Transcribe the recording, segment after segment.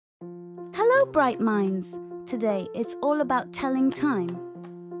Hello, bright minds! Today, it's all about telling time.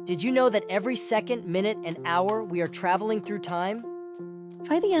 Did you know that every second, minute, and hour we are traveling through time?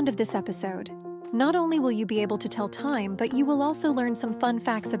 By the end of this episode, not only will you be able to tell time, but you will also learn some fun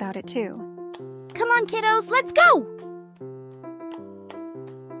facts about it too. Come on, kiddos, let's go!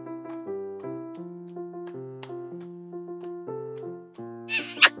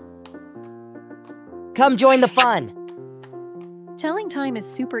 Come join the fun! Telling time is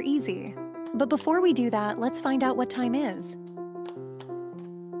super easy, but before we do that, let's find out what time is.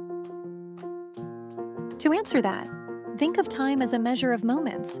 To answer that, think of time as a measure of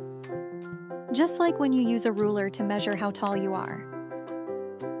moments. Just like when you use a ruler to measure how tall you are.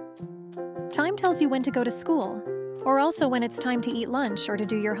 Time tells you when to go to school, or also when it's time to eat lunch or to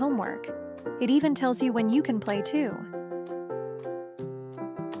do your homework. It even tells you when you can play too.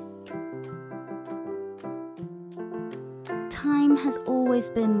 Time has always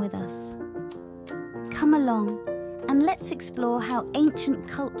been with us. Come along and let's explore how ancient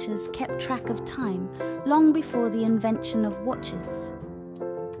cultures kept track of time long before the invention of watches.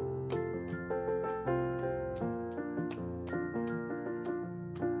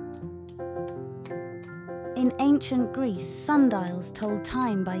 In ancient Greece, sundials told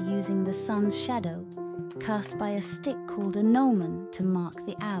time by using the sun's shadow, cast by a stick called a gnomon to mark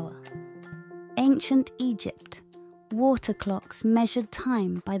the hour. Ancient Egypt, water clocks measured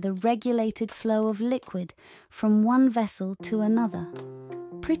time by the regulated flow of liquid from one vessel to another.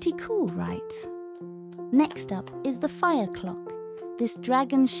 Pretty cool, right? Next up is the fire clock. This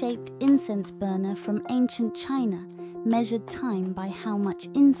dragon-shaped incense burner from ancient China measured time by how much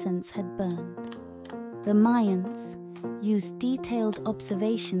incense had burned. The Mayans used detailed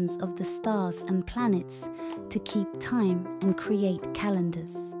observations of the stars and planets to keep time and create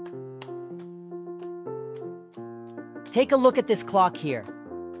calendars. Take a look at this clock here.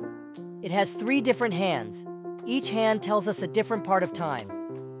 It has 3 different hands. Each hand tells us a different part of time.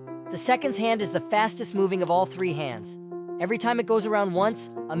 The seconds hand is the fastest moving of all 3 hands. Every time it goes around once,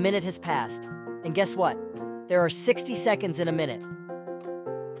 a minute has passed. And guess what? There are 60 seconds in a minute.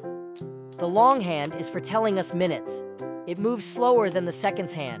 The long hand is for telling us minutes. It moves slower than the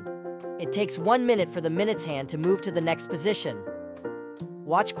seconds hand. It takes 1 minute for the minutes hand to move to the next position.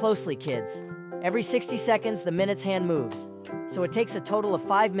 Watch closely, kids. Every 60 seconds, the minutes hand moves. So it takes a total of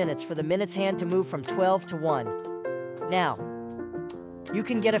 5 minutes for the minutes hand to move from 12 to 1. Now, you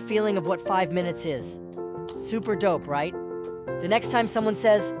can get a feeling of what 5 minutes is. Super dope, right? The next time someone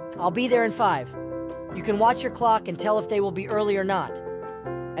says, "I'll be there in 5," you can watch your clock and tell if they will be early or not.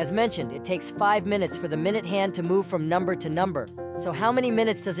 As mentioned, it takes 5 minutes for the minute hand to move from number to number. So how many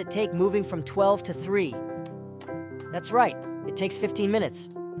minutes does it take moving from 12 to 3? That's right, it takes 15 minutes.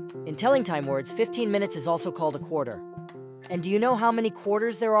 In telling time words, 15 minutes is also called a quarter. And do you know how many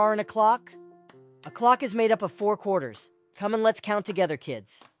quarters there are in a clock? A clock is made up of 4 quarters. Come and let's count together,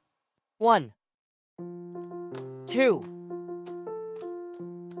 kids. 1, 2,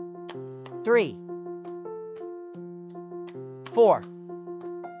 3, 4.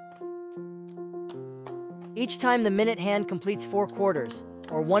 Each time the minute hand completes 4 quarters,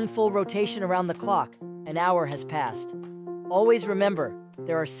 or 1 full rotation around the clock, an hour has passed. Always remember,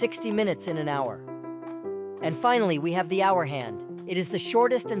 there are 60 minutes in an hour. And finally, we have the hour hand. It is the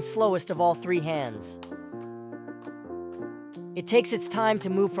shortest and slowest of all 3 hands. It takes its time to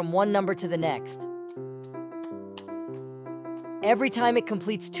move from one number to the next. Every time it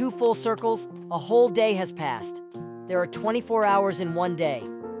completes 2 full circles, a whole day has passed. There are 24 hours in one day.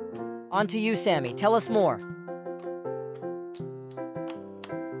 On to you, Sammy. Tell us more.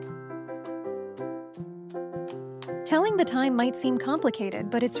 Telling the time might seem complicated,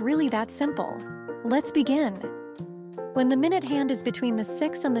 but it's really that simple. Let's begin. When the minute hand is between the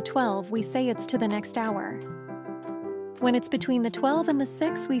 6 and the 12, we say it's to the next hour. When it's between the 12 and the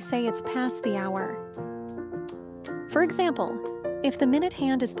 6, we say it's past the hour. For example, if the minute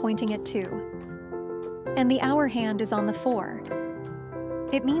hand is pointing at 2, and the hour hand is on the 4,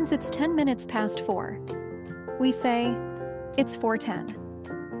 it means it's 10 minutes past 4. We say, it's 4:10.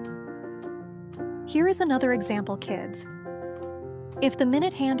 Here is another example, kids. If the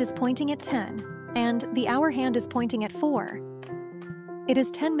minute hand is pointing at 10 and the hour hand is pointing at 4, it is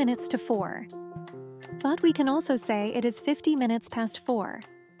 10 minutes to 4. But we can also say it is 50 minutes past 4,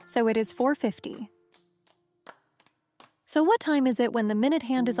 so it is 4:50. So what time is it when the minute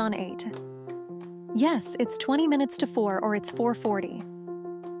hand is on 8? Yes, it's 20 minutes to 4, or it's 4:40.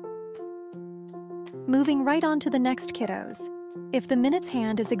 Moving right on to the next, kiddos. If the minutes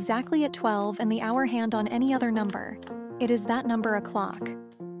hand is exactly at 12 and the hour hand on any other number, it is that number o'clock.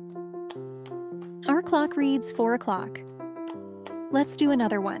 Our clock reads 4 o'clock. Let's do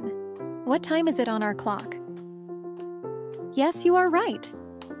another one. What time is it on our clock? Yes, you are right.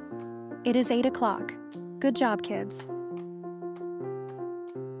 It is 8 o'clock. Good job, kids.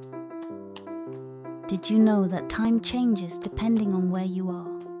 Did you know that time changes depending on where you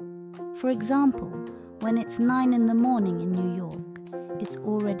are? For example, when it's 9 in the morning in New York, it's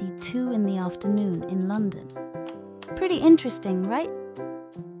already 2 in the afternoon in London. Pretty interesting, right?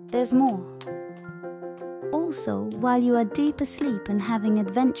 There's more. Also, while you are deep asleep and having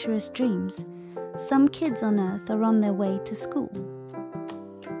adventurous dreams, some kids on Earth are on their way to school.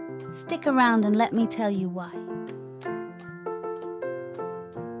 Stick around and let me tell you why.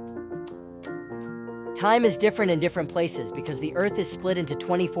 Time is different in different places because the Earth is split into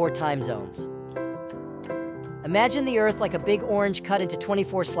 24 time zones. Imagine the Earth like a big orange cut into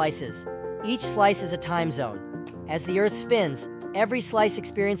 24 slices. Each slice is a time zone. As the Earth spins, every slice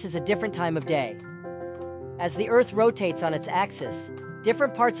experiences a different time of day. As the Earth rotates on its axis,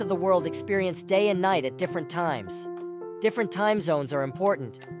 different parts of the world experience day and night at different times. Different time zones are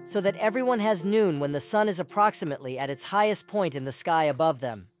important, so that everyone has noon when the sun is approximately at its highest point in the sky above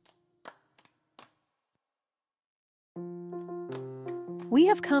them. We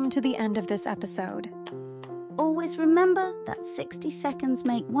have come to the end of this episode. Always remember that 60 seconds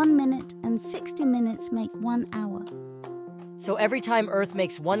make 1 minute and 60 minutes make 1 hour. So every time Earth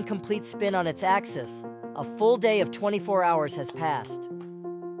makes one complete spin on its axis, a full day of 24 hours has passed.